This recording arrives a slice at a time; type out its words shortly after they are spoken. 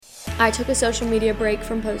I took a social media break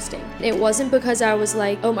from posting. It wasn't because I was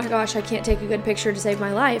like, oh my gosh, I can't take a good picture to save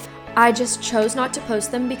my life. I just chose not to post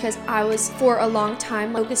them because I was for a long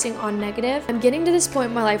time focusing on negative. I'm getting to this point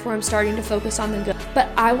in my life where I'm starting to focus on the good, but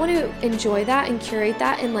I want to enjoy that and curate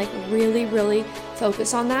that and like really, really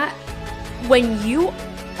focus on that. When you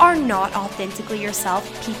are not authentically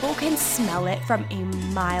yourself, people can smell it from a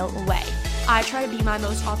mile away. I try to be my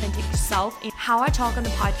most authentic self. And how I talk on the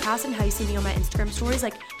podcast and how you see me on my Instagram stories,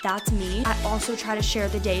 like that's me. I also try to share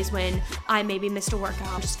the days when I maybe missed a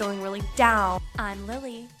workout, just feeling really down. I'm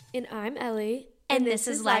Lily. And I'm Ellie. And this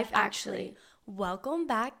is Life Actually. Welcome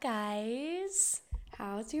back, guys.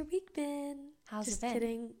 How's your week been? How's Just it been?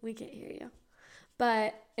 kidding. We can't hear you.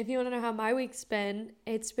 But if you want to know how my week's been,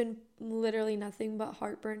 it's been literally nothing but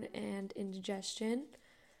heartburn and indigestion.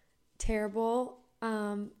 Terrible.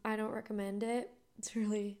 I don't recommend it. It's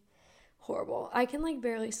really horrible. I can like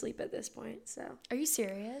barely sleep at this point, so. Are you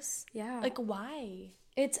serious? Yeah. Like why?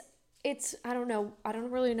 It's I don't know. I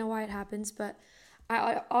don't really know why it happens, but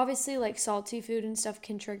I obviously like salty food and stuff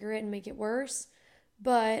can trigger it and make it worse.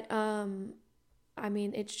 But I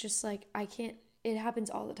mean, it's just like it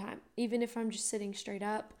happens all the time. Even if I'm just sitting straight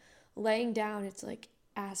up, laying down, it's like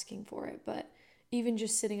asking for it. But even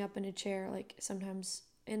just sitting up in a chair, like sometimes.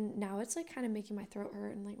 And now it's like kind of making my throat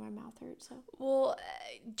hurt and like my mouth hurt. So, well,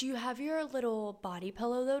 do you have your little body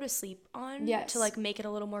pillow though to sleep on? Yes. To like make it a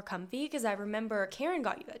little more comfy? Because I remember Karen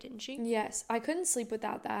got you that, didn't she? Yes, I couldn't sleep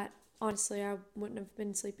without that. Honestly, I wouldn't have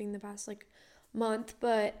been sleeping the past like month.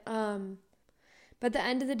 But at the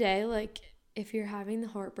end of the day, like if you're having the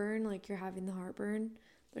heartburn, like you're having the heartburn,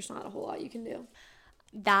 there's not a whole lot you can do.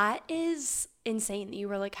 That is insane that you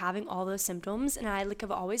were like having all those symptoms. And I like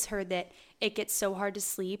have always heard that it gets so hard to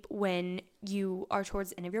sleep when you are towards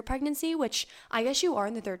the end of your pregnancy, which I guess you are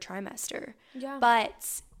in the third trimester. Yeah.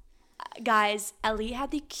 But guys, Ellie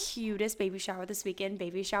had the cutest baby shower this weekend,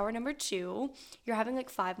 baby shower number 2. You're having like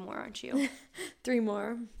 5 more, aren't you? 3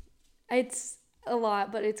 more. It's a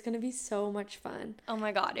lot, but it's going to be so much fun. Oh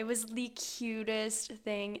my God. It was the cutest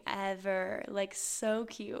thing ever. Like so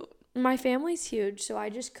cute. My family's huge, so I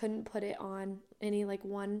just couldn't put it on any like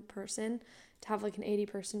one person to have like an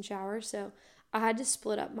 80-person shower. So I had to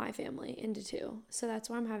split up my family into 2. So that's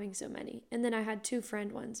why I'm having so many. And then I had 2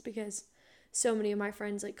 friend ones because so many of my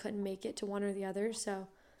friends like couldn't make it to one or the other. So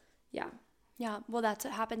yeah. Yeah, well, that's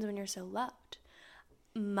what happens when you're so loved.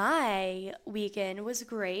 My weekend was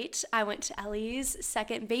great. I went to Ellie's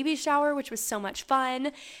second baby shower, which was so much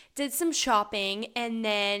fun. Did some shopping and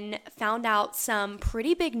then found out some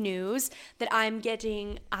pretty big news that I'm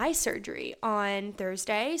getting eye surgery on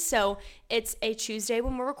Thursday. So it's a Tuesday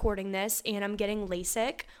when we're recording this and I'm getting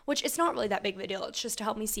LASIK, which it's not really that big of a deal. It's just to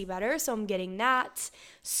help me see better. So I'm getting that.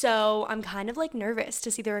 So I'm kind of like nervous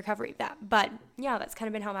to see the recovery of that. But yeah, that's kind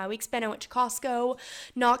of been how my week's been. I went to Costco,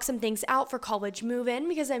 knocked some things out for college move-in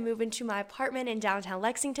because I move into my apartment in downtown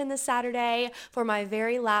Lexington this Saturday for my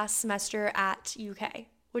very last semester at UK,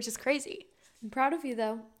 which is crazy. I'm proud of you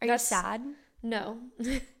though. Are you sad? No.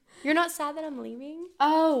 You're not sad that I'm leaving?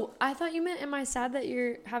 Oh, I thought you meant am I sad that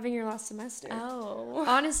you're having your last semester? Oh.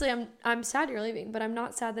 Honestly, I'm sad you're leaving, but I'm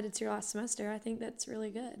not sad that it's your last semester. I think that's really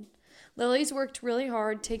good. Lily's worked really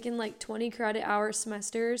hard, taken like 20 credit hour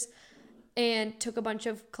semesters and took a bunch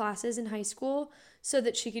of classes in high school so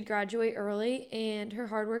that she could graduate early, and her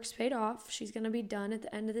hard work's paid off. She's going to be done at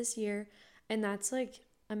the end of this year, and that's like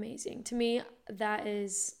amazing. To me, that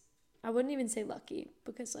is, I wouldn't even say lucky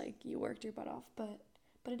because like you worked your butt off, but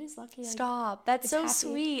it is lucky. Like, stop. That's so happy.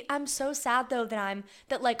 Sweet. I'm so sad though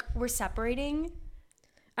that like we're separating.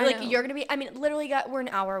 I Like know. you're gonna be, I mean, literally we're an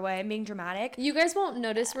hour away. I'm being dramatic. You guys won't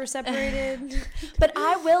notice we're separated. But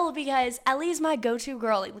I will because Ellie's my go-to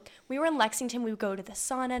girl. Like, we were in Lexington. We would go to the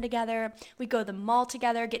sauna together. We'd go to the mall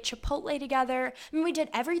together, get Chipotle together. I mean, we did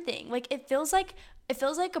everything. Like, it feels like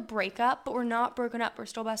a breakup, but we're not broken up. We're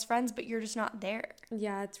still best friends, but you're just not there.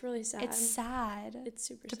 Yeah, it's really sad. It's sad. It's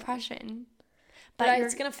super depression. Sad. But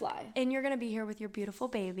it's going to fly. And you're going to be here with your beautiful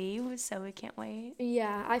baby, so we can't wait.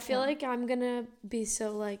 Yeah, I feel like I'm going to be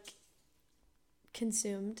so, like,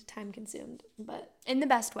 time consumed, but in the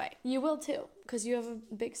best way. You will too, because you have a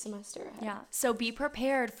big semester ahead. Yeah, so be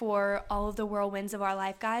prepared for all of the whirlwinds of our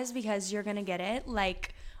life, guys, because you're going to get it.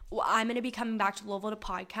 Like, I'm going to be coming back to Louisville to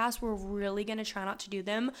podcast. We're really going to try not to do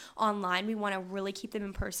them online. We want to really keep them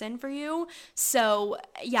in person for you. So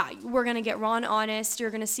yeah, we're going to get raw and honest. You're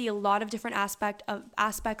going to see a lot of different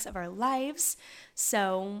aspects of our lives.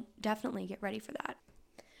 So definitely get ready for that.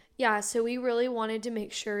 Yeah, so we really wanted to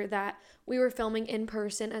make sure that we were filming in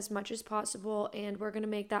person as much as possible, and we're going to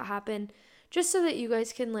make that happen just so that you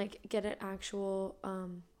guys can like get an actual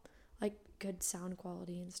good sound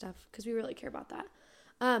quality and stuff because we really care about that.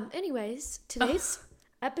 Anyways, today's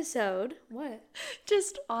episode, what?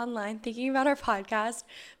 Just online, thinking about our podcast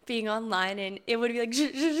being online, and it would be like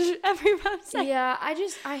every 5 seconds. Yeah, I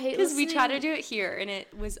hate because we listening. tried to do it here, and it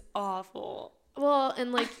was awful. Well,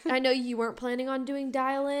 and like, I know you weren't planning on doing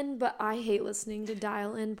dial-in, but I hate listening to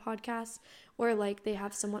dial-in podcasts where like they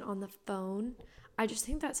have someone on the phone. I just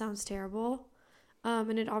think that sounds terrible.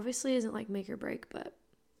 And it obviously isn't like make or break, but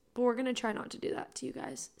we're going to try not to do that to you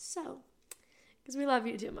guys. So, because we love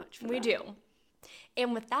you too much for We that. do.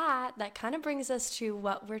 And with that kind of brings us to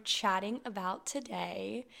what we're chatting about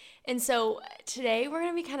today. And so today we're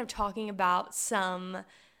going to be kind of talking about some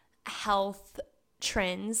health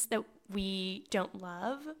trends that we don't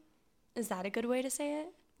love. Is that a good way to say it?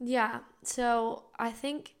 Yeah. So I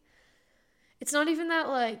think it's not even that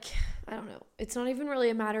like, I don't know. It's not even really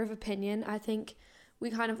a matter of opinion. I think we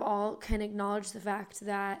kind of all can acknowledge the fact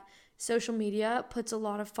that social media puts a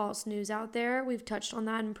lot of false news out there. We've touched on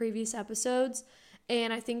that in previous episodes.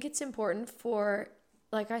 And I think it's important for,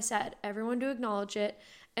 like I said, everyone to acknowledge it.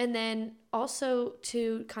 And then also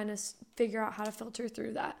to kind of figure out how to filter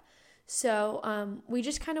through that. So we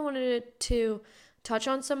just kind of wanted to touch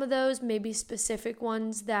on some of those, maybe specific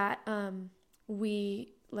ones that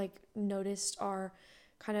we like noticed are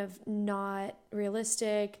kind of not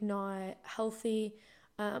realistic, not healthy,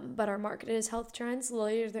 but are marketed as health trends.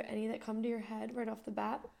 Lily, are there any that come to your head right off the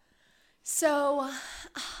bat? So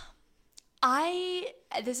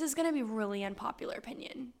this is going to be really unpopular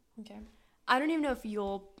opinion. Okay. I don't even know if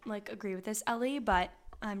you'll like agree with this, Ellie, but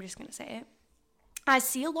I'm just going to say it. I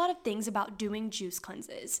see a lot of things about doing juice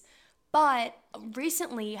cleanses, but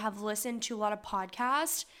recently have listened to a lot of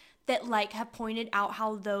podcasts that like have pointed out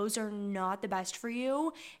how those are not the best for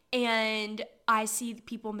you. And I see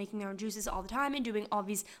people making their own juices all the time and doing all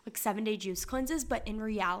these like 7-day juice cleanses. But in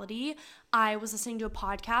reality, I was listening to a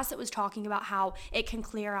podcast that was talking about how it can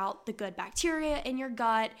clear out the good bacteria in your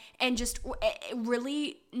gut and just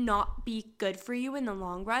really not be good for you in the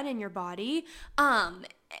long run in your body.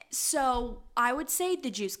 So I would say the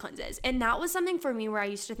juice cleanses. And that was something for me where I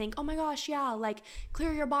used to think, oh my gosh, yeah, like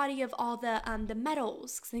clear your body of all the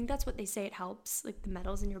metals. 'Cause I think that's what they say it helps, like the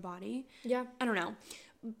metals in your body. Yeah. I don't know.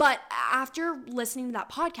 But after listening to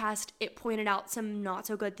that podcast, it pointed out some not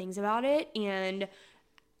so good things about it and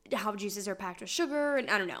how juices are packed with sugar and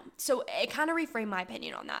I don't know. So it kind of reframed my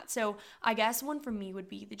opinion on that. So I guess one for me would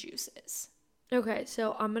be the juices. Okay,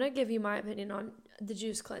 so I'm going to give you my opinion on the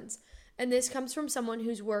juice cleanse. And this comes from someone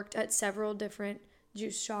who's worked at several different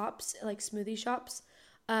juice shops, like smoothie shops.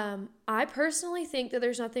 I personally think that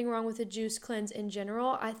there's nothing wrong with a juice cleanse in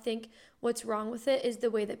general. I think what's wrong with it is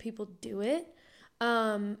the way that people do it.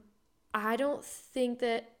 I don't think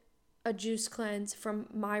that a juice cleanse, from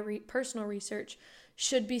my personal research,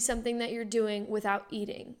 should be something that you're doing without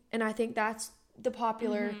eating. And I think that's the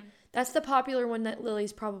popular one that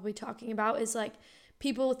Lily's probably talking about, is like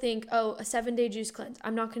people think, oh, a 7-day juice cleanse,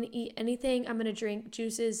 I'm not going to eat anything. I'm going to drink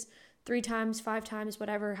juices 3 times, 5 times,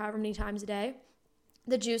 whatever, however many times a day.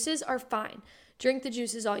 The juices are fine. Drink the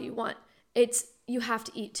juices all you want. You have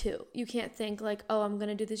to eat too. You can't think like, oh, I'm going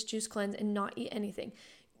to do this juice cleanse and not eat anything.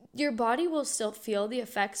 Your body will still feel the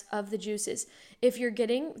effects of the juices. If you're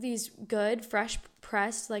getting these good, fresh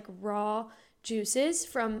pressed, like raw juices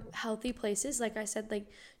from healthy places, like I said, like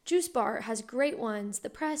Juice Bar has great ones. The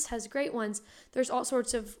Press has great ones. There's all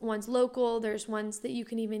sorts of ones local. There's ones that you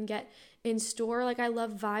can even get in store. Like I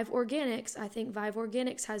love Vive Organics. I think Vive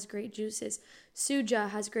Organics has great juices. Suja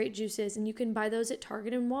has great juices, and you can buy those at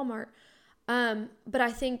Target and Walmart. But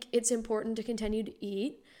I think it's important to continue to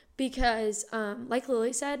eat because, like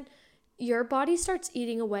Lily said, your body starts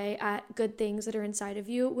eating away at good things that are inside of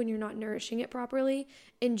you when you're not nourishing it properly,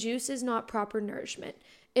 and juice is not proper nourishment.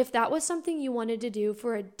 If that was something you wanted to do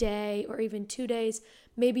for a day or even 2 days,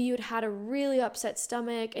 maybe you'd had a really upset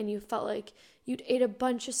stomach and you felt like you'd ate a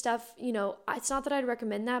bunch of stuff, it's not that I'd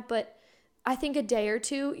recommend that, but I think a day or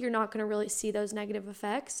 2, you're not going to really see those negative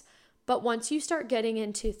effects. But once you start getting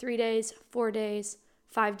into 3 days, 4 days,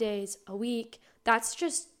 5 days, a week,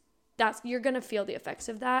 you're going to feel the effects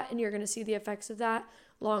of that, and you're going to see the effects of that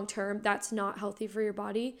long term. That's not healthy for your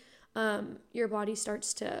body. Your body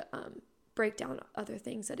starts to break down other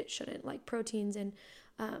things that it shouldn't, like proteins. And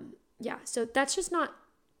so that's not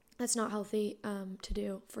healthy to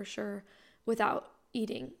do for sure without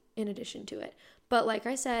eating in addition to it. But like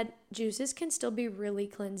I said, juices can still be really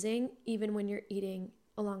cleansing even when you're eating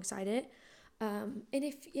alongside it. And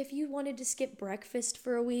if you wanted to skip breakfast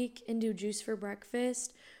for a week and do juice for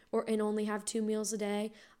breakfast and only have 2 meals a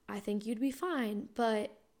day, I think you'd be fine.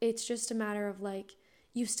 But it's just a matter of like,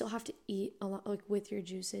 you still have to eat a lot, like with your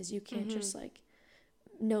juices. You can't just like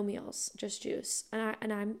no meals, just juice.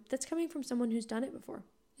 And I'm that's coming from someone who's done it before.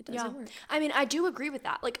 It doesn't work. I mean, I do agree with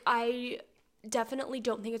that. Like, I definitely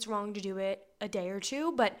don't think it's wrong to do it a day or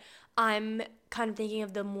two, but I'm kind of thinking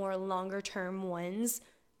of the more longer term ones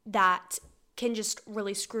that can just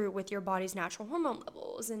really screw with your body's natural hormone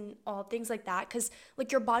levels and all things like that. Because,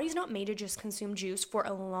 like, your body's not made to just consume juice for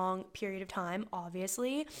a long period of time,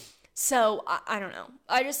 obviously. So, I don't know.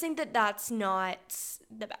 I just think that that's not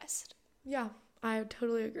the best. Yeah, I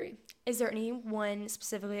totally agree. Is there any one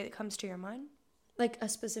specifically that comes to your mind? Like a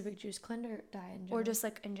specific juice cleanser diet in general. Or just,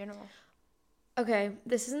 like, in general? Okay,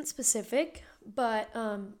 this isn't specific, but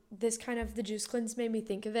this kind of, the juice cleanse made me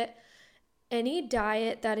think of it. Any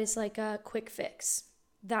diet that is like a quick fix,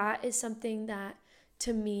 that is something that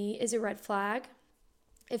to me is a red flag.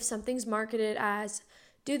 If something's marketed as,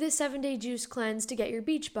 do this 7-day juice cleanse to get your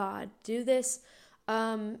beach bod, do this,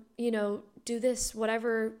 do this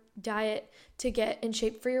whatever diet to get in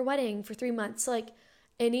shape for your wedding for 3 months, like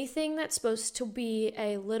anything that's supposed to be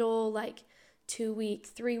a little like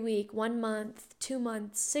 2-week, 3-week, 1 month, 2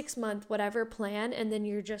 months, 6 month, whatever plan, and then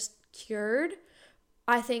you're just cured,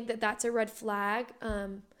 I think that that's a red flag,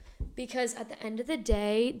 because at the end of the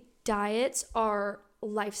day, diets are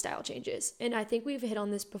lifestyle changes. And I think we've hit on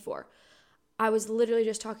this before. I was literally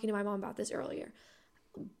just talking to my mom about this earlier.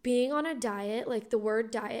 Being on a diet, like the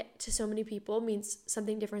word diet to so many people means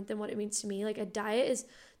something different than what it means to me. Like a diet is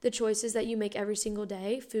the choices that you make every single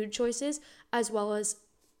day, food choices, as well as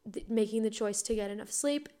making the choice to get enough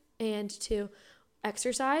sleep and to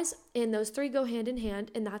exercise, and those three go hand in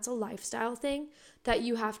hand, and that's a lifestyle thing that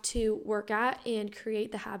you have to work at and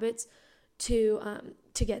create the habits to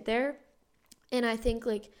get there. And I think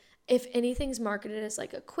like if anything's marketed as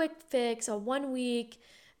like a quick fix, a 1 week,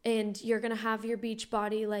 and you're gonna have your beach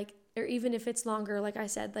body, like, or even if it's longer, like I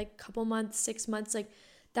said, like couple months, 6 months, like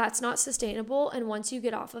that's not sustainable. And once you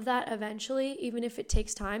get off of that, eventually, even if it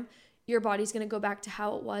takes time, your body's going to go back to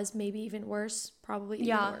how it was, maybe even worse, probably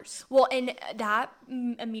even worse. Well, and that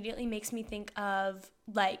immediately makes me think of,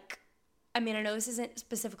 like, I mean, I know this isn't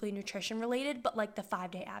specifically nutrition related, but like the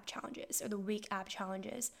 5-day ab challenges or the week ab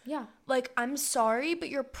challenges. Yeah. Like, I'm sorry, but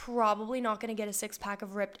you're probably not going to get a 6-pack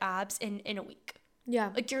of ripped abs in a week.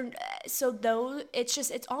 Yeah. Like so though it's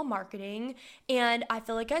all marketing, and I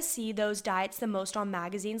feel like I see those diets the most on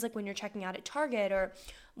magazines, like when you're checking out at Target or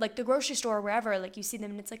like the grocery store or wherever, like you see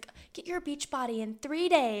them and it's like, get your beach body in 3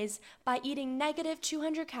 days by eating negative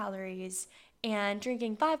 200 calories and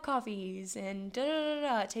drinking 5 coffees and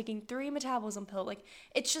taking 3 metabolism pills. Like,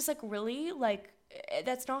 it's just like, really, like,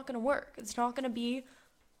 that's not gonna work. It's not gonna be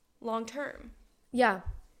long term. Yeah.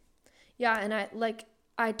 And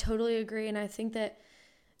I totally agree. And I think that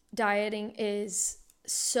dieting is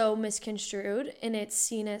so misconstrued, and it's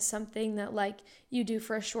seen as something that like you do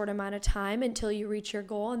for a short amount of time until you reach your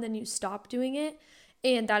goal and then you stop doing it.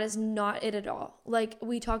 And that is not it at all. Like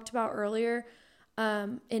we talked about earlier,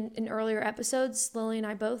 in earlier episodes, Lily and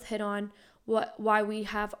I both hit on why we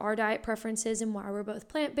have our diet preferences and why we're both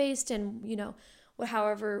plant-based, and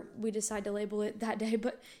however we decide to label it that day,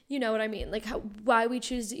 but you know what I mean, like why we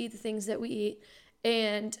choose to eat the things that we eat.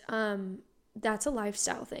 And that's a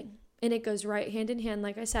lifestyle thing, and it goes right hand in hand,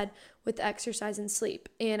 like I said, with exercise and sleep.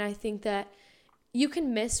 And I think that you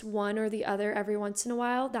can miss one or the other every once in a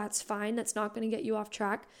while. That's fine. That's not going to get you off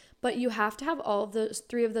track, but you have to have all of those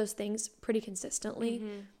 3 of those things pretty consistently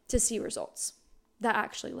to see results that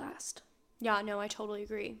actually last. Yeah, no, I totally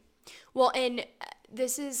agree. Well, and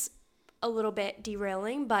this is a little bit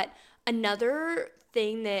derailing, but another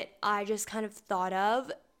thing that I just kind of thought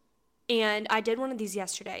of, and I did one of these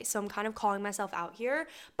yesterday, so I'm kind of calling myself out here,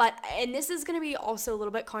 and this is going to be also a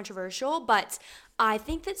little bit controversial, but I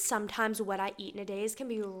think that sometimes what I eat in a day can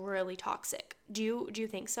be really toxic. Do you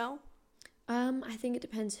think so? I think it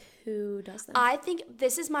depends who does them. I think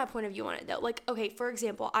this is my point of view on it, though. Like, okay, for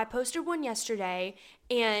example, I posted one yesterday,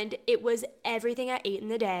 and it was everything I ate in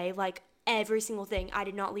the day, like every single thing. I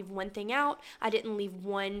did not leave one thing out. I didn't leave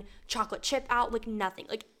one chocolate chip out, like nothing.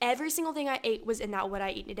 Like every single thing I ate was in that what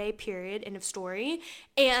I eat in a day, period, end of story.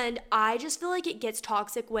 And I just feel like it gets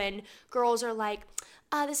toxic when girls are like,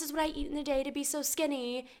 this is what I eat in a day to be so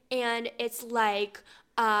skinny. And it's like,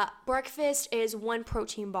 breakfast is 1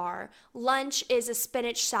 protein bar, lunch is a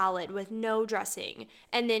spinach salad with no dressing,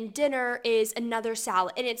 and then dinner is another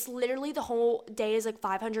salad, and it's literally the whole day is like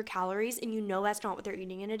 500 calories, and you know that's not what they're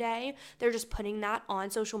eating in a day. They're just putting that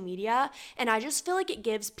on social media, and I just feel like it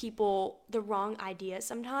gives people the wrong idea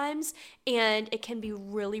sometimes, and it can be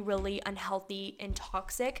really, really unhealthy and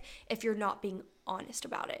toxic if you're not being honest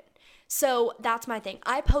about it. So that's my thing.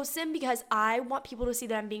 I post them because I want people to see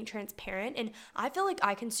that I'm being transparent, and I feel like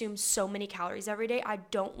I consume so many calories every day. I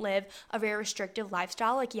don't live a very restrictive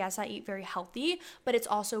lifestyle. Like, yes, I eat very healthy, but it's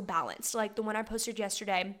also balanced. Like the one I posted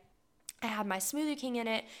yesterday, I had my Smoothie King in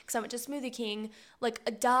it because I went to Smoothie King.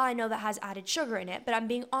 Like, duh, I know that has added sugar in it, but I'm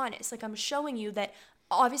being honest. Like, I'm showing you that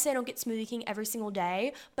obviously I don't get Smoothie King every single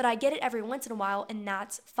day, but I get it every once in a while, and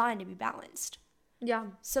that's fine to be balanced. Yeah.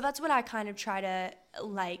 So that's what I kind of try to,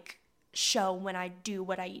 like, show when I do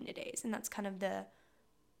what I eat in a day. And that's kind of the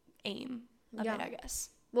aim of it, I guess.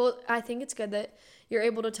 Well, I think it's good that you're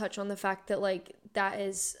able to touch on the fact that, like, that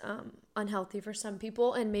is unhealthy for some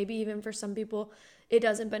people, and maybe even for some people it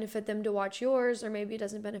doesn't benefit them to watch yours, or maybe it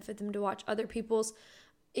doesn't benefit them to watch other people's.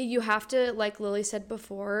 You have to, like Lily said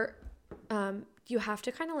before, you have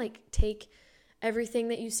to kind of like take everything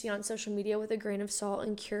that you see on social media with a grain of salt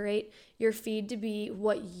and curate your feed to be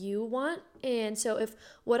what you want. And so if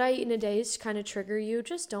what I eat in a day is kind of trigger you,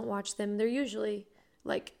 just don't watch them. They're usually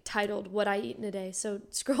like titled what I eat in a day. So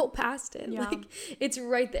scroll past it. Yeah. Like, it's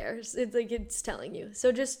right there. It's like it's telling you.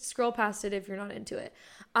 So just scroll past it if you're not into it.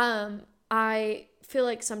 I feel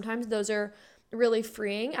like sometimes those are really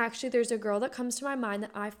freeing. Actually, there's a girl that comes to my mind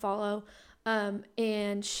that I follow,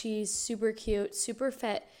 and she's super cute, super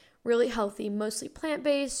fit, really healthy, mostly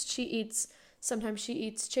plant-based. Sometimes she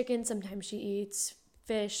eats chicken, sometimes she eats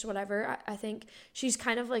fish, whatever. I think she's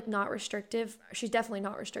kind of like not restrictive. She's definitely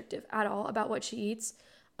not restrictive at all about what she eats.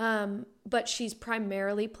 But she's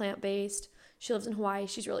primarily plant-based. She lives in Hawaii.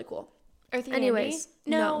 She's really cool. Earthy Anyways,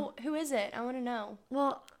 Andy? No. Who is it? I want to know.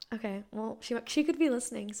 Well, okay. Well, she could be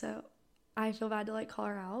listening, so I feel bad to like call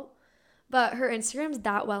her out. But her Instagram's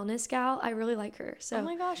That Wellness Gal. I really like her. So oh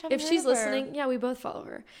my gosh, if she's listening, yeah, we both follow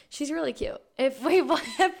her. She's really cute. Wait, what?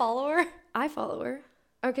 Follow her? I follow her.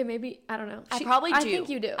 Okay, maybe, I don't know. I probably do. I think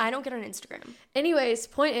you do. I don't get on Instagram. Anyways,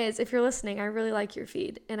 point is, if you're listening, I really like your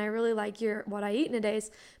feed, and I really like your what I eat in a days,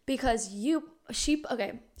 because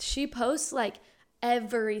she posts like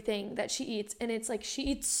everything that she eats, and it's like she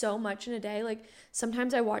eats so much in a day. Like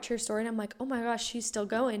sometimes I watch her story and I'm like, oh my gosh, she's still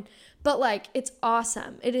going. But like, it's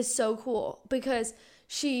awesome. It is so cool because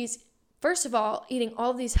she's, first of all, eating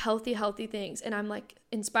all of these healthy things, and I'm like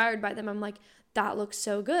inspired by them. I'm like, that looks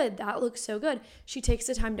so good. That looks so good. She takes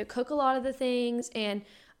the time to cook a lot of the things, and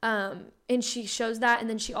she shows that, and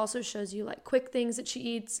then she also shows you like quick things that she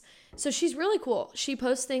eats. So she's really cool. She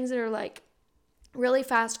posts things that are like really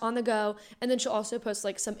fast on the go, and then she'll also post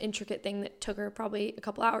like some intricate thing that took her probably a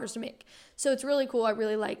couple hours to make. So it's really cool. I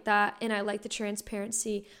really like that, and I like the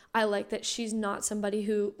transparency. I like that she's not somebody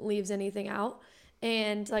who leaves anything out.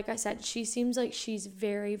 And like I said, she seems like she's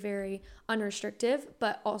very, very unrestrictive,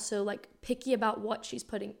 but also like picky about what she's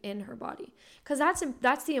putting in her body. Because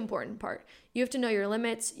that's the important part. You have to know your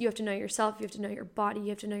limits. You have to know yourself. You have to know your body. You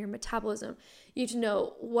have to know your metabolism. You have to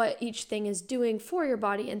know what each thing is doing for your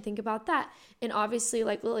body and think about that. And obviously,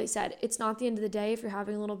 like Lily said, it's not the end of the day if you're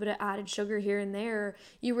having a little bit of added sugar here and there. Or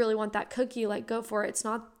you really want that cookie, like go for it. It's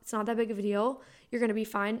not that big of a deal. You're going to be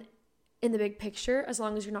fine in the big picture, as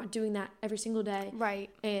long as you're not doing that every single day.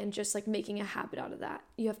 Right. And just like making a habit out of that.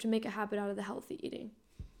 You have to make a habit out of the healthy eating.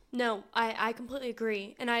 No, I completely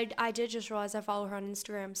agree. And I did just realize I follow her on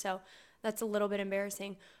Instagram, so that's a little bit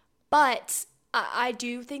embarrassing. But I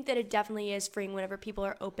do think that it definitely is freeing whenever people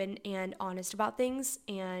are open and honest about things.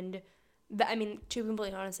 And I mean, to be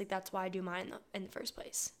completely honest, like that's why I do mine in the first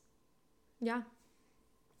place. Yeah.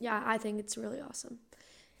 Yeah, I think it's really awesome.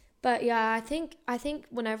 But yeah, I think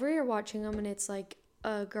whenever you're watching them and it's like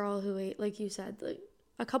a girl who ate, like you said, like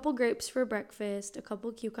a couple grapes for breakfast, a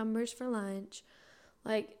couple cucumbers for lunch,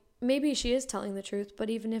 like maybe she is telling the truth,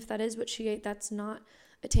 but even if that is what she ate, that's not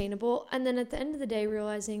attainable. And then at the end of the day,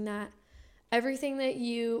 realizing that everything that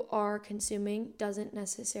you are consuming doesn't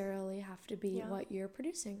necessarily have to be what you're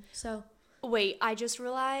producing. So wait, I just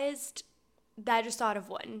realized that I just thought of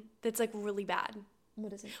one that's like really bad.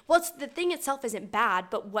 What is it? Well, the thing itself isn't bad,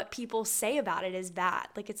 but what people say about it is bad.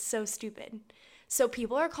 Like, it's so stupid. So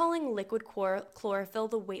people are calling liquid chlorophyll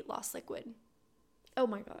the weight loss liquid. Oh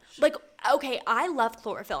my gosh. Like, okay, I love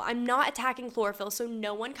chlorophyll. I'm not attacking chlorophyll, so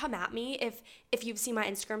no one come at me if you've seen my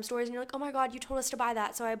Instagram stories and you're like, oh my God, you told us to buy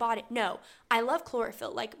that, so I bought it. No, I love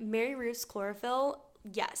chlorophyll. Like, Mary Ruth's chlorophyll,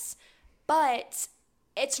 yes. But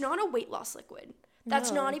it's not a weight loss liquid.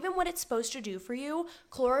 That's not even what it's supposed to do for you.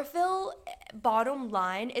 Chlorophyll, bottom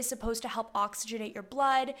line, is supposed to help oxygenate your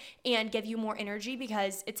blood and give you more energy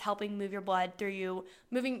because it's helping move your blood through you,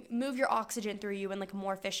 move your oxygen through you in like a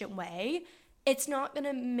more efficient way. It's not going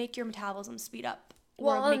to make your metabolism speed up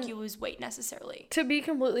or make you lose weight necessarily. To be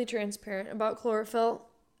completely transparent about chlorophyll,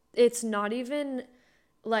 it's not even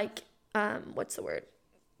like, what's the word?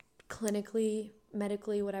 clinically,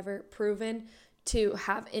 medically, whatever, proven to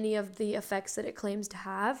have any of the effects that it claims to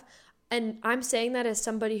have. And I'm saying that as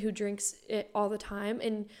somebody who drinks it all the time.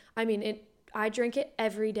 And I mean, I drink it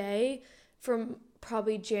every day from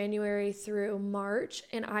probably January through March,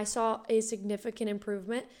 and I saw a significant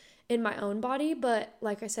improvement in my own body. But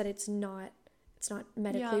like I said, it's not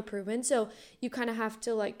medically proven. So you kind of have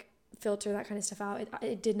to like filter that kind of stuff out.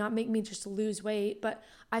 It did not make me just lose weight, but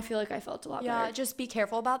I feel like I felt a lot better. Yeah, just be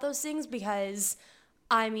careful about those things because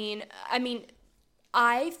I mean,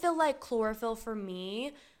 I feel like chlorophyll for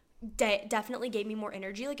me definitely gave me more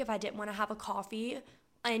energy. Like if I didn't want to have a coffee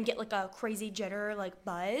and get like a crazy jitter like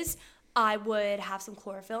buzz, I would have some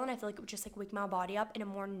chlorophyll, and I feel like it would just like wake my body up in a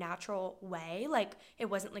more natural way. Like it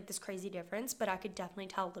wasn't like this crazy difference, but I could definitely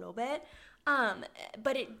tell a little bit.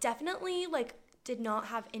 But it definitely like did not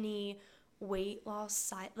have any weight loss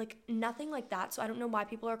side, like nothing like that. So I don't know why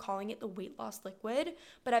people are calling it the weight loss liquid,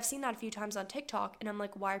 but I've seen that a few times on TikTok, and I'm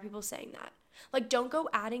like, why are people saying that? Like, don't go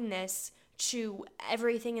adding this to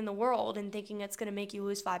everything in the world and thinking it's going to make you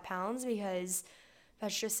lose 5 pounds, because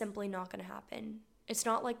that's just simply not going to happen. It's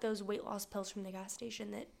not like those weight loss pills from the gas station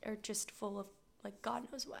that are just full of like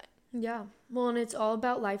God knows what. Yeah. Well, and it's all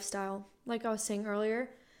about lifestyle. Like I was saying earlier,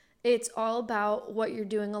 it's all about what you're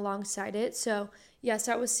doing alongside it. So yes,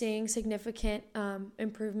 I was seeing significant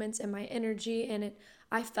improvements in my energy, and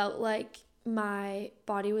I felt like my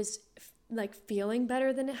body was like feeling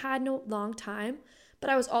better than it had in a long time. But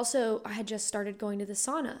I had just started going to the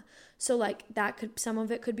sauna. So like some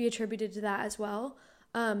of it could be attributed to that as well.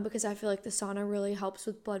 Because I feel like the sauna really helps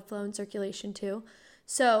with blood flow and circulation too.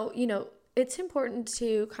 So, it's important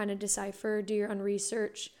to kind of decipher, do your own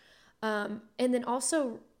research. And then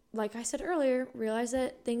also, like I said earlier, realize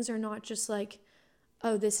that things are not just like,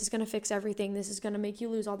 oh, this is going to fix everything. This is going to make you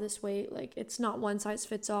lose all this weight. Like, it's not one size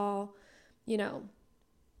fits all,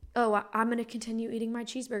 oh, I'm going to continue eating my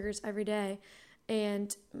cheeseburgers every day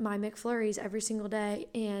and my McFlurries every single day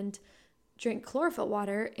and drink chlorophyll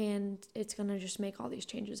water, and it's going to just make all these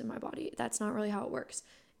changes in my body. That's not really how it works.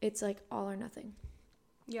 It's like all or nothing.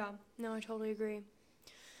 Yeah, no, I totally agree.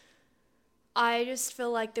 I just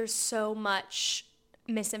feel like there's so much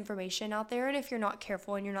misinformation out there, and if you're not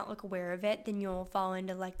careful and you're not like aware of it, then you'll fall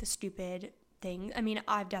into like the stupid thing. I mean,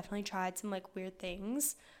 I've definitely tried some like weird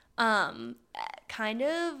things. Kind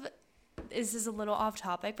of, this is a little off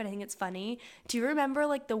topic, but I think it's funny. Do you remember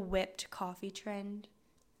like the whipped coffee trend?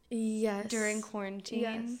 Yes. During quarantine?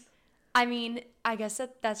 Yes. I mean, I guess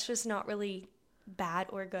that's just not really bad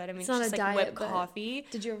or good. I mean, it's not just a like diet, whipped but coffee.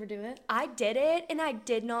 Did you ever do it? I did it, and I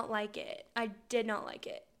did not like it. I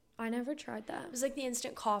never tried that. It was like the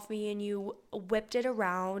instant coffee, and you whipped it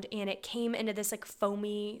around, and it came into this like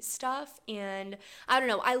foamy stuff. And I don't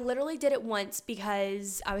know. I literally did it once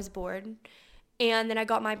because I was bored. And then I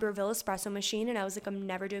got my Breville espresso machine, and I was like, I'm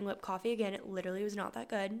never doing whipped coffee again. It literally was not that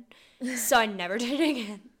good. So I never did it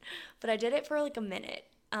again. But I did it for like a minute.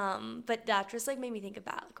 But that just like made me think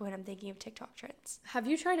about like when I'm thinking of TikTok trends. Have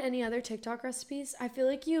you tried any other TikTok recipes? I feel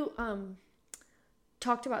like you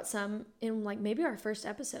talked about some in like maybe our first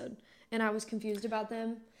episode, and I was confused about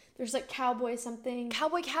them. There's like cowboy caviar. Did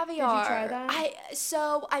you try that?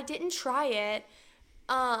 I didn't try it.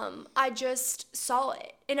 I just saw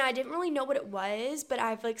it, and I didn't really know what it was, but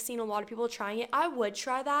I've like seen a lot of people trying it. I would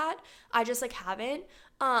try that. I just like haven't.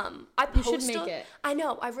 You should make it. I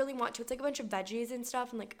know. I really want to. It's like a bunch of veggies and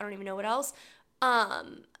stuff, and like I don't even know what else.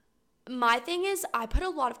 My thing is I put a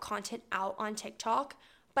lot of content out on TikTok,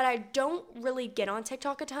 but I don't really get on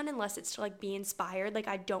TikTok a ton unless it's to like be inspired. Like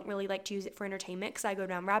I don't really like to use it for entertainment because I go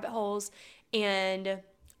down rabbit holes, and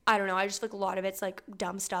I don't know. I just feel like a lot of it's like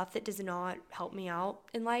dumb stuff that does not help me out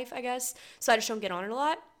in life, I guess. So I just don't get on it a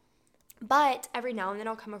lot. But every now and then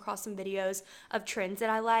I'll come across some videos of trends that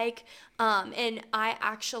I like. And I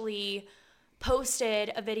actually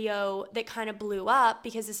posted a video that kind of blew up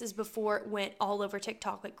because this is before it went all over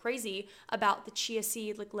TikTok like crazy about the chia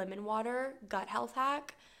seed like lemon water gut health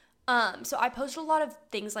hack. So I posted a lot of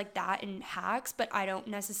things like that and hacks, but I don't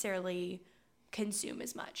necessarily consume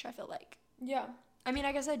as much, I feel like. Yeah. I mean,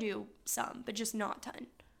 I guess I do some, but just not a ton.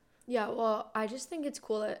 Yeah, well, I just think it's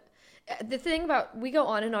cool that the thing about, we go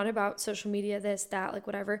on and on about social media, this, that, like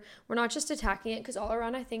whatever. We're not just attacking it, because all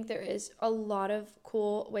around I think there is a lot of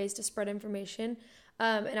cool ways to spread information.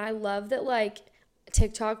 And I love that like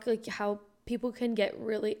TikTok, like how people can get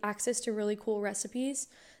really access to really cool recipes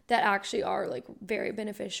that actually are like very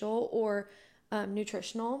beneficial or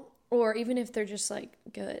nutritional. or even if they're just like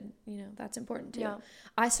good, that's important too. Yeah.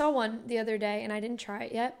 I saw one the other day and I didn't try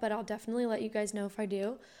it yet, but I'll definitely let you guys know if I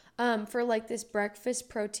do. For like this breakfast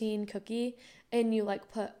protein cookie, and you like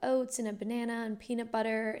put oats and a banana and peanut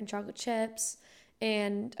butter and chocolate chips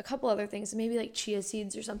and a couple other things, maybe like chia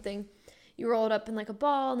seeds or something. You roll it up in like a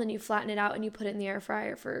ball and then you flatten it out and you put it in the air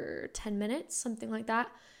fryer for 10 minutes, something like that.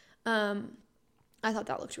 I thought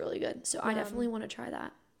that looked really good. So I definitely want to try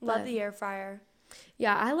that. Love the air fryer.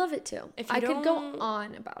 Yeah, I love it too. I could go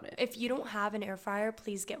on about it. If you don't have an air fryer,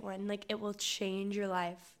 please get one. Like, it will change your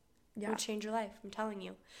life. Yeah. It will change your life. I'm telling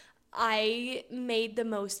you. I made the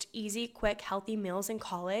most easy, quick, healthy meals in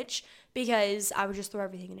college because I would just throw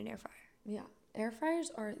everything in an air fryer. Yeah. Air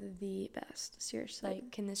fryers are the best. Seriously.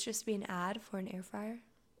 Like, can this just be an ad for an air fryer?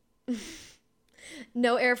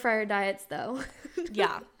 No air fryer diets, though.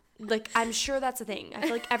 Yeah. Like, I'm sure that's a thing. I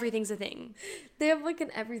feel like everything's a thing. They have, like,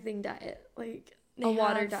 an everything diet. Like,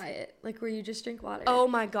 water diet. Like, where you just drink water. Oh,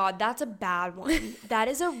 my God. That's a bad one. That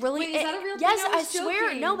is a really... Wait, is that a real thing? Yes, I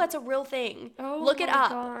swear. No, that's a real thing. Oh, look it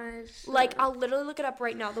up. Gosh. Like, I'll literally look it up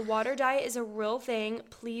right now. The water diet is a real thing.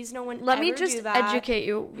 Please, no one Let ever me just do that. educate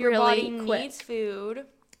you Your really body quick. needs food.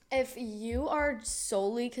 If you are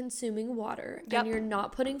solely consuming water Yep. and you're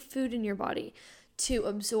not putting food in your body to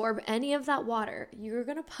absorb any of that water, you're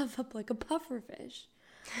going to puff up like a pufferfish.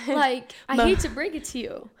 Like, I hate to break it to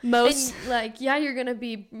you. Most... And, like, yeah, you're going to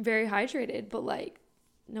be very hydrated, but, like,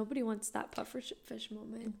 nobody wants that pufferfish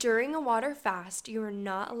moment. During a water fast, you are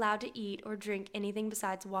not allowed to eat or drink anything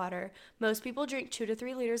besides water. Most people drink 2 to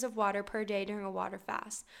 3 liters of water per day during a water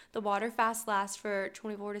fast. The water fast lasts for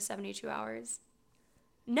 24 to 72 hours.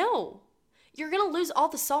 No. You're going to lose all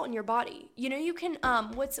the salt in your body. You know, you can,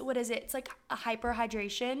 what is it? It's like a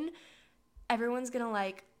hyperhydration. Everyone's going to,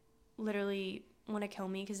 like, literally want to kill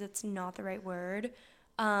me because it's not the right word.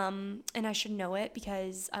 And I should know it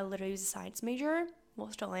because I literally was a science major.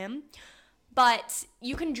 Well, still am. But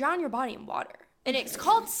you can drown your body in water. And it's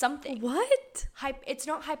called something. What? It's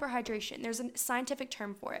not hyperhydration. There's a scientific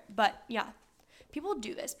term for it. But, yeah. People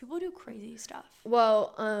do this. People do crazy stuff.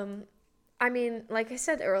 Well, I mean, like I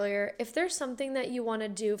said earlier, if there's something that you want to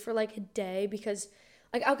do for like a day, because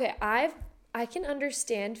like, okay, I can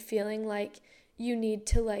understand feeling like you need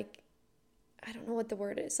to like, I don't know what the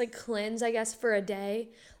word is, like cleanse, I guess, for a day.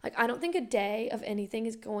 Like, I don't think a day of anything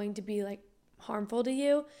is going to be like harmful to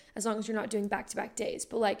you as long as you're not doing back-to-back days.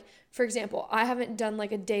 But like, for example, I haven't done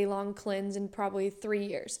like a day-long cleanse in probably 3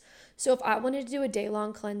 years. So if I wanted to do a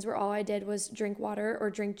day-long cleanse where all I did was drink water or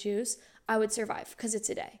drink juice, I would survive because it's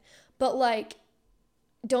a day. But, like,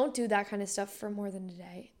 don't do that kind of stuff for more than a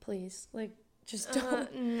day, please. Like, just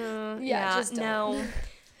don't. No. Yeah, just don't. No.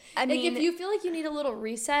 I mean, like, if you feel like you need a little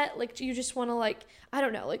reset, like, you just want to, like, I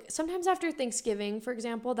don't know. Like, sometimes after Thanksgiving, for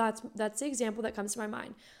example, that's the example that comes to my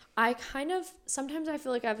mind. Sometimes I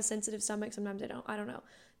feel like I have a sensitive stomach. Sometimes I don't. I don't know.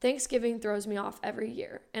 Thanksgiving throws me off every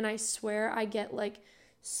year. And I swear I get, like,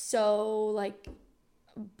 so, like,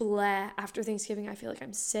 bleh after Thanksgiving. I feel like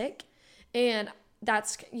I'm sick. And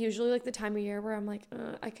that's usually like the time of year where I'm like,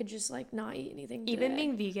 I could just like not eat anything today. Even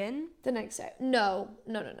being vegan? The next day. No.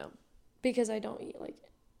 Because I don't eat like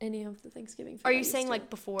any of the Thanksgiving food. Are you saying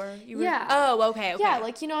like before you were? Yeah. Oh, okay. Yeah,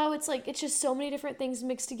 like, it's like, it's just so many different things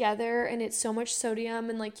mixed together and it's so much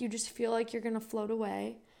sodium and like you just feel like you're going to float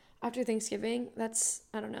away after Thanksgiving.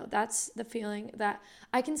 I don't know. That's the feeling that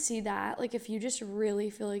I can see that. Like if you just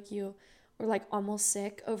really feel like you were like almost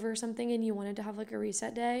sick over something and you wanted to have like a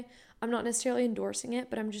reset day, I'm not necessarily endorsing it,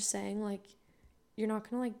 but I'm just saying like you're not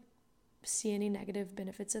gonna like see any negative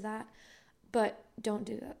benefits of that, but don't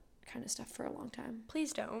do that kind of stuff for a long time.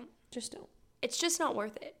 Please don't. Just don't. It's just not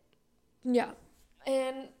worth it. Yeah.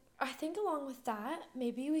 And I think along with that,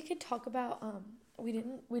 maybe we could talk about we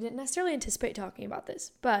didn't necessarily anticipate talking about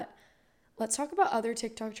this, but let's talk about other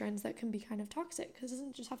TikTok trends that can be kind of toxic because it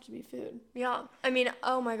doesn't just have to be food. Yeah. I mean,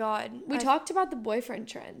 oh my God. We talked about the boyfriend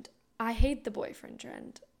trend. I hate the boyfriend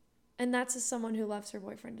trend. And that's as someone who loves her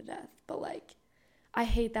boyfriend to death. But, like, I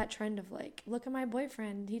hate that trend of, like, look at my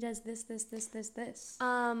boyfriend. He does this. The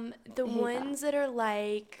ones that are,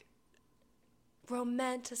 like,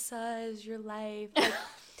 romanticize your life. Like,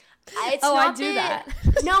 it's I do that.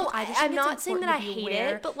 No, I'm not saying that I hate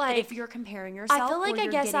it, but, like, if you're comparing yourself, I feel like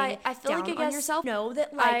I feel like yourself know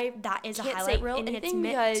that like that is a can't highlight say reel and it's anything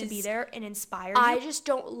meant to because be there and inspire I you. just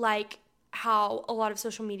don't like how a lot of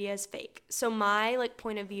social media is fake. So my like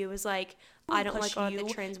point of view is like I don't like all the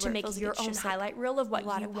trends to where it make feels like your it's own just, like, highlight reel of what a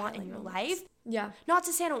lot you of want in highlight your moments. life. Yeah. Not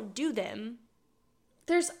to say I don't do them.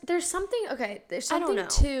 There's something, okay, there's I don't something know.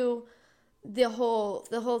 to the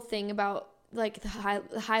whole thing about, like, the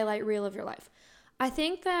highlight reel of your life. I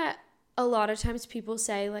think that a lot of times people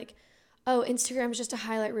say like, oh, Instagram's just a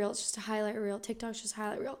highlight reel. It's just a highlight reel. TikTok's just a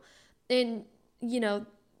highlight reel. And, you know,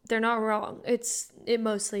 they're not wrong. It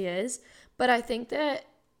mostly is. But I think that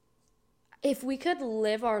if we could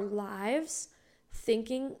live our lives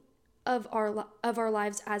thinking of our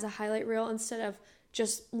lives as a highlight reel instead of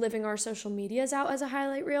just living our social medias out as a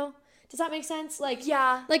highlight reel. Does that make sense? Like,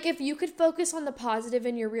 Yeah. Like if you could focus on the positive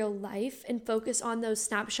in your real life and focus on those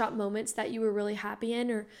snapshot moments that you were really happy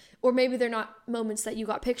in, or maybe they're not moments that you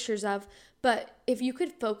got pictures of, but if you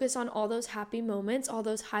could focus on all those happy moments, all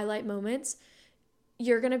those highlight moments,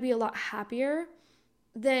 you're going to be a lot happier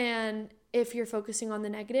than if you're focusing on the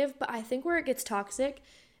negative. But I think where it gets toxic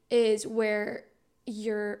is where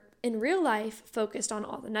you're in real life focused on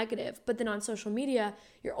all the negative, but then on social media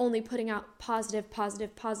you're only putting out positive,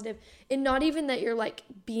 and not even that you're like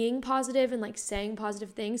being positive and like saying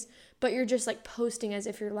positive things, but you're just like posting as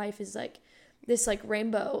if your life is like this like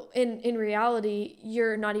rainbow. In reality,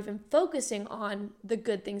 you're not even focusing on the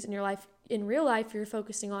good things in your life. In real life, you're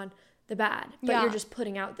focusing on the bad, but Yeah. you're just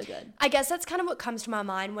putting out the good. I guess that's kind of what comes to my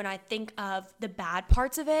mind when I think of the bad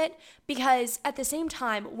parts of it, because at the same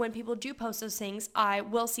time, when people do post those things, I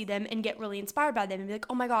will see them and get really inspired by them and be like,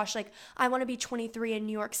 oh my gosh, like I want to be 23 in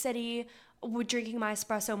New York City, drinking my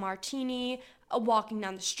espresso martini, walking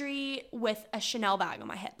down the street with a Chanel bag on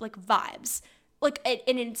my hip, like vibes. Like it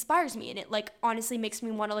inspires me, and it like honestly makes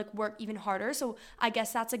me want to like work even harder. So I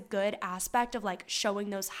guess that's a good aspect of like showing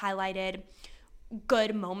those highlighted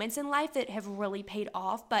good moments in life that have really paid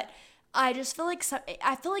off. But I just feel like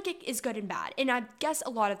it is good and bad, and I guess a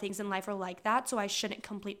lot of things in life are like that, so I shouldn't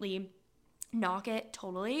completely knock it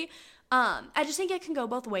totally. I just think it can go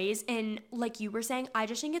both ways, and like you were saying, I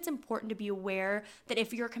just think it's important to be aware that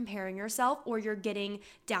if you're comparing yourself or you're getting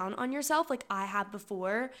down on yourself like I have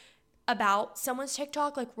before about someone's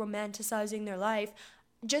TikTok like romanticizing their life,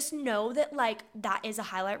 just know that like that is a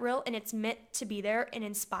highlight reel, and it's meant to be there and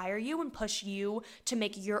inspire you and push you to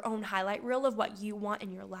make your own highlight reel of what you want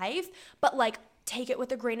in your life. But like take it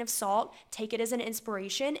with a grain of salt, take it as an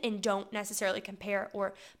inspiration, and don't necessarily compare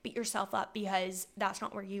or beat yourself up because that's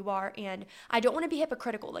not where you are. And I don't want to be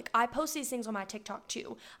hypocritical. Like I post these things on my TikTok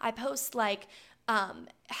too. I post like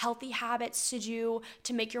healthy habits to do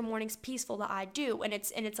to make your mornings peaceful that I do, and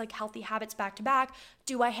it's like healthy habits back to back.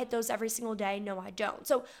 Do I hit those every single day? No, I don't.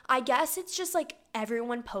 So I guess it's just like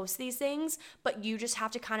everyone posts these things, but you just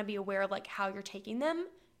have to kind of be aware of like how you're taking them,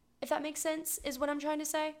 if that makes sense, is what I'm trying to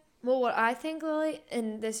say. Well, what I think, Lily,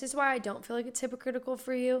 and this is why I don't feel like it's hypocritical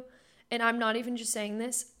for you, and I'm not even just saying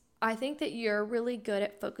this, I think that you're really good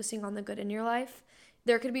at focusing on the good in your life.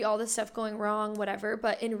 There could be all this stuff going wrong, whatever,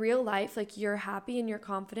 but in real life, like you're happy and you're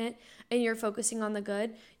confident and you're focusing on the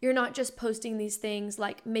good. You're not just posting these things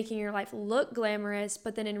like making your life look glamorous,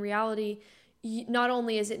 but then in reality, not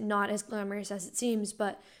only is it not as glamorous as it seems,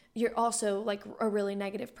 but you're also like a really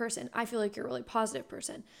negative person. I feel like you're a really positive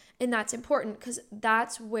person, and that's important because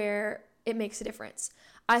that's where it makes a difference.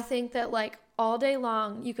 I think that like all day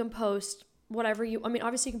long you can post whatever I mean,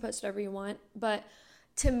 obviously you can post whatever you want, but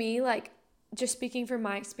to me, like, just speaking from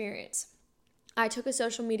my experience, I took a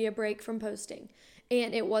social media break from posting,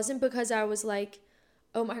 and it wasn't because I was like,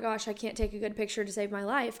 oh my gosh, I can't take a good picture to save my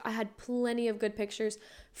life. I had plenty of good pictures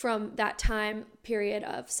from that time period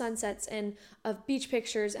of sunsets and of beach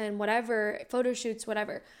pictures and whatever, photo shoots,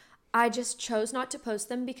 whatever. I just chose not to post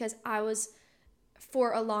them because I was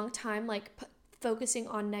for a long time like focusing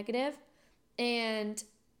on negative, and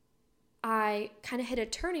I kind of hit a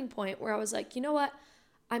turning point where I was like, you know what?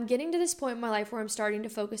 I'm getting to this point in my life where I'm starting to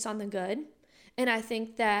focus on the good, and I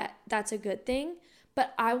think that that's a good thing,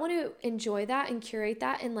 but I want to enjoy that and curate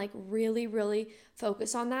that and like really, really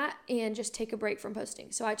focus on that and just take a break from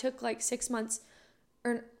posting. So I took like 6 months,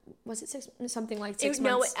 or was it something like 6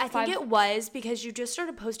 months? No, I think it was because you just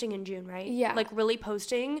started posting in June, right? Yeah. Like really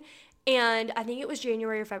posting, and I think it was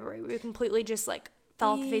January or February. We completely just like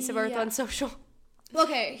fell off the face of earth on social.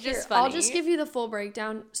 Okay, here, Just I'll funny. just give you the full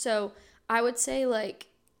breakdown. So I would say like,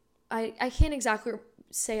 I can't exactly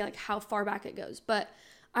say like how far back it goes, but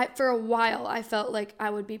for a while I felt like I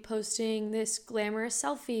would be posting this glamorous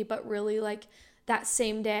selfie, but really like that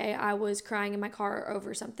same day I was crying in my car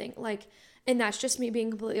over something, like, and that's just me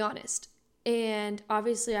being completely honest. And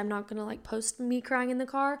obviously I'm not gonna like post me crying in the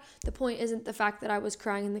car. The point isn't the fact that I was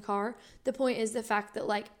crying in the car. The point is the fact that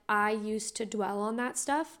like I used to dwell on that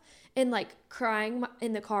stuff, and like crying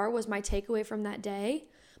in the car was my takeaway from that day,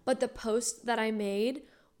 but the post that I made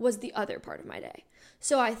was the other part of my day.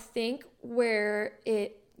 So I think where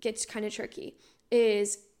it gets kind of tricky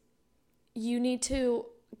is you need to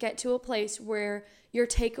get to a place where your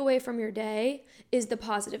takeaway from your day is the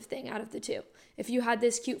positive thing out of the two. If you had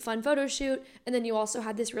this cute, fun photo shoot and then you also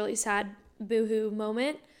had this really sad boohoo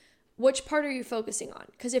moment, which part are you focusing on?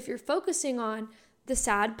 Because if you're focusing on the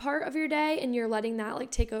sad part of your day and you're letting that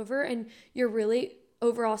like take over and you're really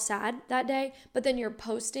overall sad that day, but then you're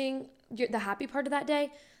posting the happy part of that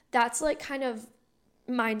day, that's like kind of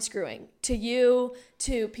mind screwing to you,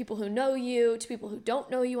 to people who know you, to people who don't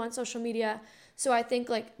know you on social media. So I think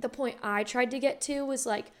like the point I tried to get to was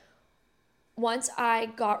like, once I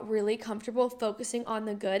got really comfortable focusing on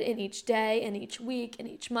the good in each day and each week and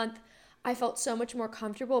each month, I felt so much more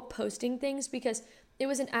comfortable posting things because it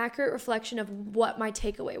was an accurate reflection of what my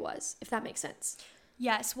takeaway was, if that makes sense.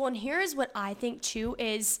 Yes. Well, and here's what I think too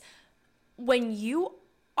is when you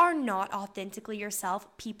are not authentically yourself,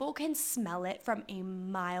 people can smell it from a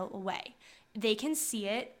mile away. They can see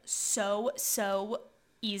it so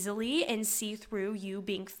easily and see through you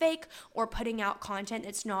being fake or putting out content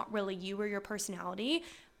that's not really you or your personality.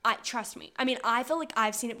 Trust me. I mean, I feel like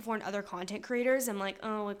I've seen it before in other content creators. I'm like,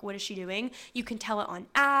 oh, like, what is she doing? You can tell it on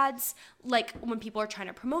ads. Like, when people are trying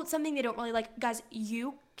to promote something they don't really like. Guys,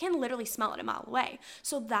 you can literally smell it a mile away.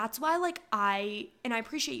 So that's why, like, I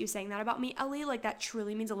appreciate you saying that about me, Ellie. Like, that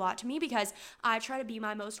truly means a lot to me because I try to be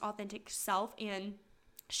my most authentic self and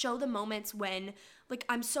show the moments when like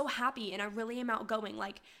I'm so happy and I really am outgoing.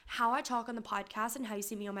 Like how I talk on the podcast and how you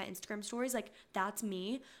see me on my Instagram stories, like that's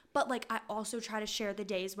me. But like I also try to share the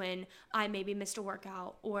days when I maybe missed a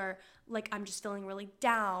workout or like I'm just feeling really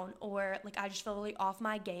down or like I just feel really off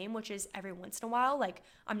my game, which is every once in a while. Like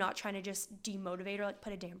I'm not trying to just demotivate or like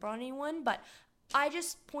put a damper on anyone, but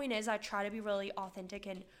point is I try to be really authentic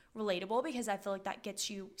and relatable because I feel like that gets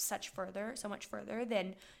you so much further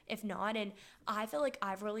than if not. And I feel like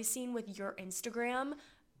I've really seen with your Instagram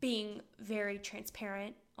being very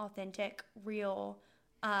transparent, authentic, real.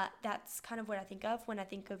 That's kind of what I think of when I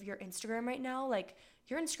think of your Instagram right now, like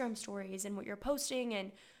your Instagram stories and what you're posting.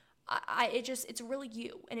 And it's really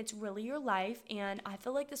you and it's really your life. And I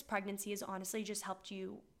feel like this pregnancy has honestly just helped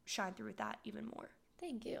you shine through that even more.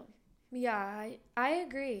 Thank you. Yeah, I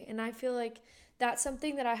agree. And I feel like that's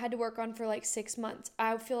something that I had to work on for like 6 months.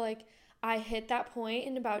 I feel like I hit that point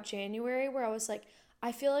in about January where I was like,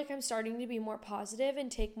 I feel like I'm starting to be more positive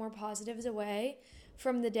and take more positives away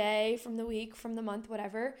from the day, from the week, from the month,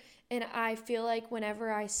 whatever. And I feel like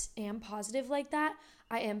whenever I am positive like that,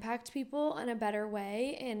 I impact people in a better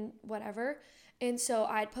way and whatever. And so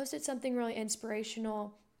I'd posted something really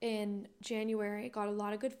inspirational in January, got a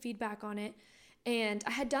lot of good feedback on it. And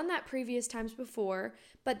I had done that previous times before,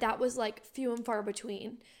 but that was like few and far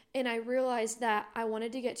between. And I realized that I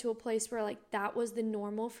wanted to get to a place where like that was the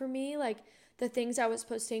normal for me. Like the things I was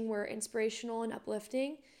posting were inspirational and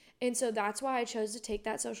uplifting. And so that's why I chose to take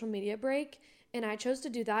that social media break. And I chose to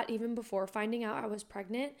do that even before finding out I was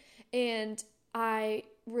pregnant. And I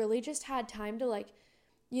really just had time to like,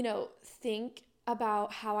 think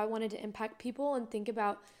about how I wanted to impact people and think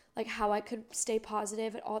about like how I could stay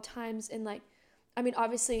positive at all times. And like, I mean,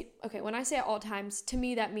 obviously, okay, when I say at all times, to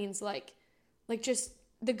me that means like just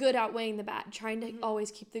the good outweighing the bad, trying to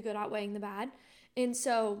always keep the good outweighing the bad. And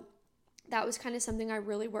so that was kind of something I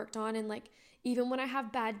really worked on. And like, even when I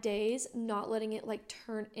have bad days, not letting it like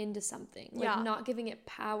turn into something, like not giving it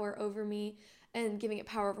power over me and giving it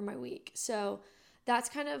power over my week. So that's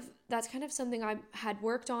kind of something I had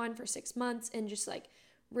worked on for 6 months and just like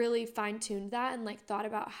really fine-tuned that and like thought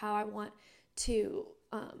about how I want to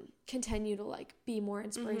continue to like be more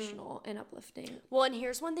inspirational and uplifting. Well, and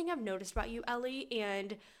here's one thing I've noticed about you, Ellie,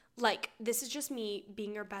 and like this is just me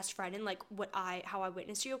being your best friend and like how I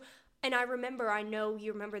witnessed you. And I know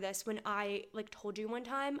you remember this when I like told you one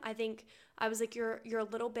time, I think I was like, you're a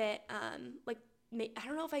little bit like I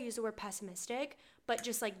don't know if I used the word pessimistic, but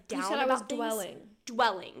just like down. You said about I was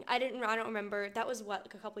dwelling. I don't remember. That was what,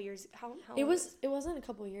 like a couple years. How it wasn't a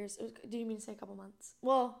couple years. Do you mean to say a couple months?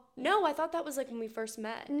 Well, no, I thought that was like when we first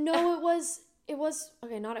met. No, it was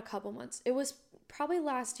okay, not a couple months. It was probably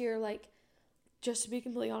last year, like just to be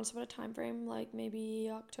completely honest about a time frame, like maybe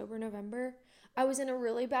October, November. I was in a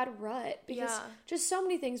really bad rut because just so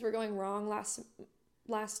many things were going wrong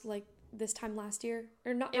last like this time last year,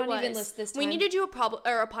 or not even this time. We need to do a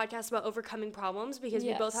podcast about overcoming problems because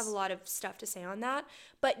we both have a lot of stuff to say on that.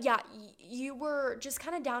 But yeah, you were just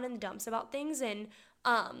kind of down in the dumps about things, and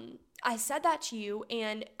I said that to you,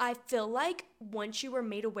 and I feel like once you were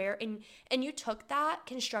made aware and you took that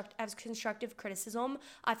as constructive criticism,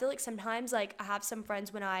 I feel like sometimes like I have some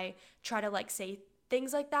friends when I try to like say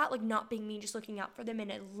things like that, like not being mean, just looking out for them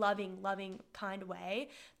in a loving kind way,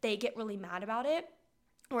 they get really mad about it.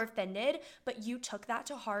 or offended, but you took that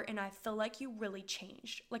to heart, and I feel like you really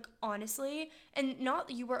changed. Like, honestly, and not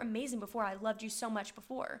that you were amazing before. I loved you so much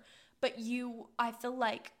before, but I feel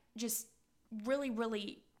like just really,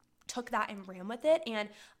 really took that and ran with it, and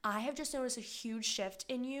I have just noticed a huge shift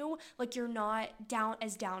in you. Like, you're not down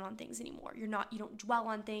on things anymore. You don't dwell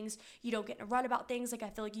on things. You don't get in a rut about things. Like, I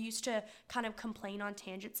feel like you used to kind of complain on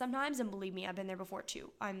tangents sometimes, and believe me, I've been there before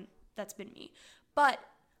too. That's been me. But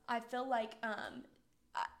I feel like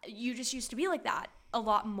you just used to be like that a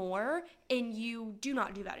lot more, and you do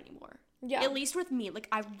not do that anymore. Yeah. At least with me, like,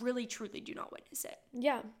 I really truly do not witness it.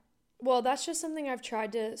 Yeah. Well, that's just something I've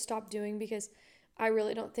tried to stop doing because I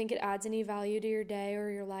really don't think it adds any value to your day or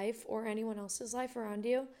your life or anyone else's life around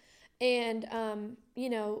you. And,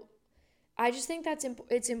 I just think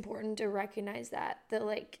it's important to recognize that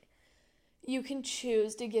like you can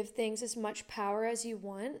choose to give things as much power as you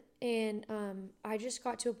want. And I just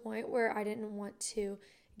got to a point where I didn't want to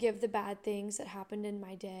give the bad things that happened in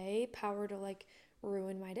my day power to like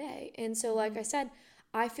ruin my day. And so, like I said,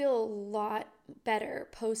 I feel a lot better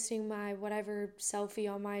posting my whatever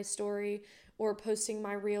selfie on my story or posting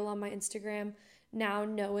my reel on my Instagram now,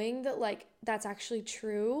 knowing that like that's actually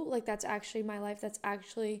true. Like, that's actually my life. That's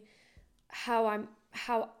actually how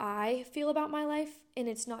I feel about my life. And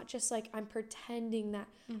it's not just like I'm pretending that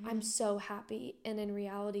I'm so happy, and in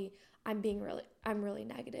reality I'm really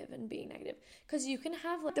negative and being negative. Because you can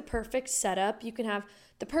have like the perfect setup, you can have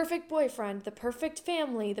the perfect boyfriend, the perfect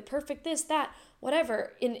family, the perfect this, that,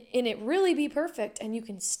 whatever, and it really be perfect, and you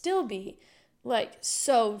can still be like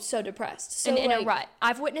so depressed. So and in like, a rut.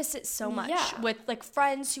 I've witnessed it so much Yeah. with like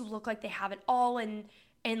friends who look like they have it all and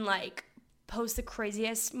like post the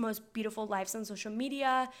craziest, most beautiful lives on social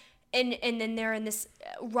media. And then they're in this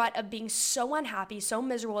rut of being so unhappy, so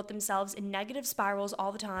miserable with themselves, in negative spirals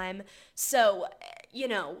all the time. So,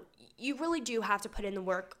 you really do have to put in the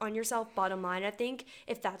work on yourself, bottom line. I think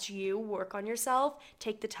if that's you, work on yourself,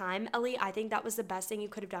 take the time. Ellie, I think that was the best thing you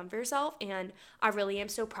could have done for yourself. And I really am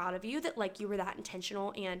so proud of you that like you were that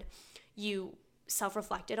intentional and you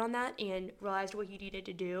self-reflected on that and realized what you needed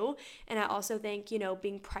to do. And I also think,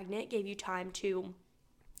 being pregnant gave you time to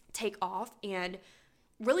take off and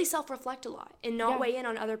really self-reflect a lot and not weigh in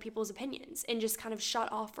on other people's opinions and just kind of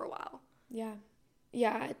shut off for a while.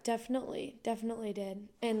 Yeah, it definitely did.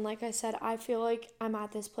 And like I said, I feel like I'm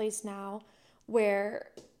at this place now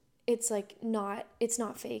where it's like it's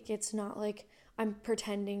not fake. It's not like I'm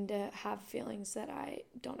pretending to have feelings that I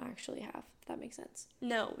don't actually have, if that makes sense.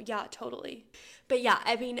 No, yeah, totally. But yeah,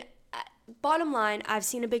 I mean, bottom line, I've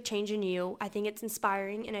seen a big change in you. I think it's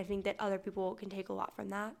inspiring, and I think that other people can take a lot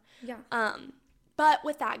from that. Yeah. But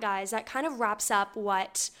with that, guys, that kind of wraps up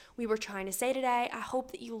what we were trying to say today. I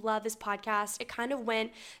hope that you love this podcast. It kind of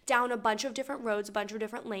went down a bunch of different roads, a bunch of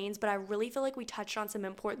different lanes, but I really feel like we touched on some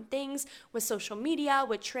important things with social media,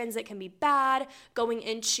 with trends that can be bad, going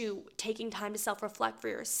into taking time to self-reflect for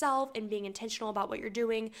yourself and being intentional about what you're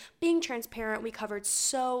doing, being transparent. We covered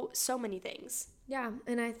so many things. Yeah,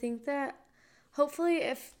 and I think that hopefully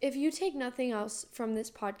if you take nothing else from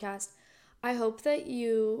this podcast, I hope that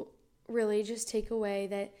you really just take away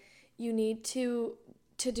that you need to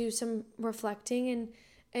do some reflecting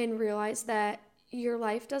and realize that your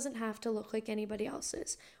life doesn't have to look like anybody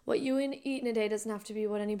else's. What you eat in a day doesn't have to be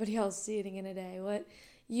what anybody else is eating in a day. What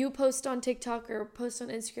you post on TikTok or post on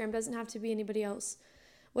Instagram doesn't have to be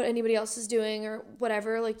what anybody else is doing or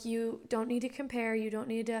whatever. Like, you don't need to compare. You don't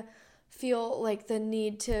need to feel like the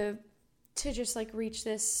need to just like reach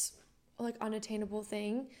this like unattainable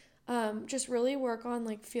thing. Just really work on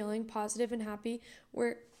like feeling positive and happy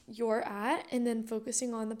where you're at, and then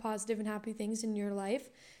focusing on the positive and happy things in your life.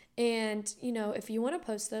 And, if you want to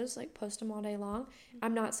post those, like, post them all day long.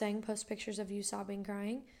 I'm not saying post pictures of you sobbing,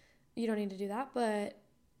 crying. You don't need to do that, but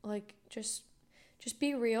like, just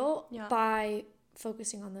be real by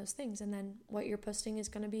focusing on those things. And then what you're posting is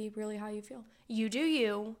going to be really how you feel. You do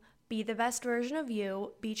you. Be the best version of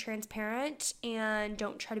you, be transparent, and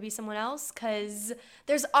don't try to be someone else, because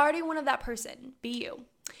there's already one of that person. Be you.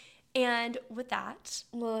 And with that,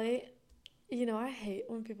 Lily, I hate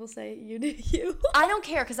when people say you do you. I don't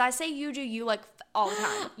care, because I say you do you like all the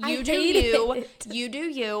time. You do hate you. it. You do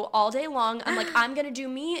you all day long. I'm like, I'm going to do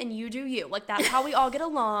me and you do you. Like, that's how we all get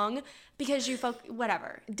along, because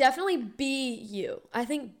whatever. Definitely be you. I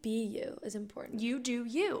think be you is important. You do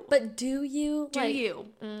you. But do you? Do you.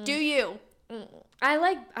 Do you. I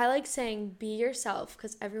like saying be yourself,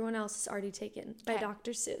 because everyone else is already taken by Okay.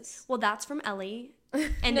 Dr. Seuss. Well, that's from Ellie.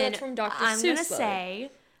 And No, then it's from Dr. I'm Seuss, going to though.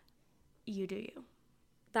 say, you do you.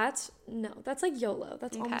 That's like YOLO.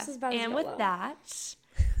 That's almost as bad as And YOLO. with that,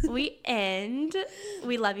 we end.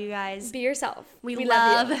 We love you guys. Be yourself. We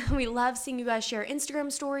love you. we love seeing you guys share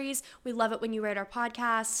Instagram stories. We love it when you rate our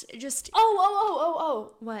podcast. Just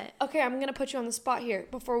Oh. what? Okay, I'm going to put you on the spot here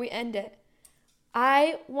before we end it.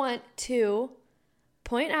 I want to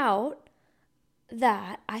point out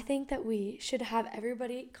that I think that we should have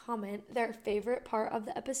everybody comment their favorite part of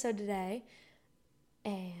the episode today.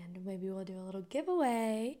 And maybe we'll do a little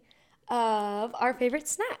giveaway of our favorite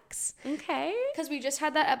snacks. Okay. Because we just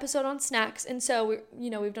had that episode on snacks. And so,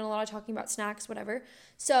 we've done a lot of talking about snacks, whatever.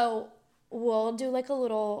 So we'll do like a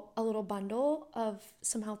little bundle of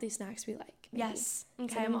some healthy snacks we like. Maybe. Yes.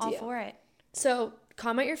 Okay, Send I'm them to all you. for it. So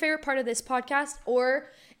comment your favorite part of this podcast, or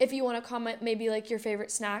if you want to comment maybe like your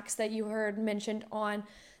favorite snacks that you heard mentioned on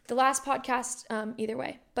the last podcast, either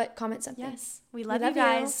way, but comment something. Yes. We love you love you.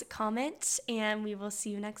 guys. Comment, and we will see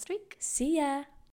you next week. See ya.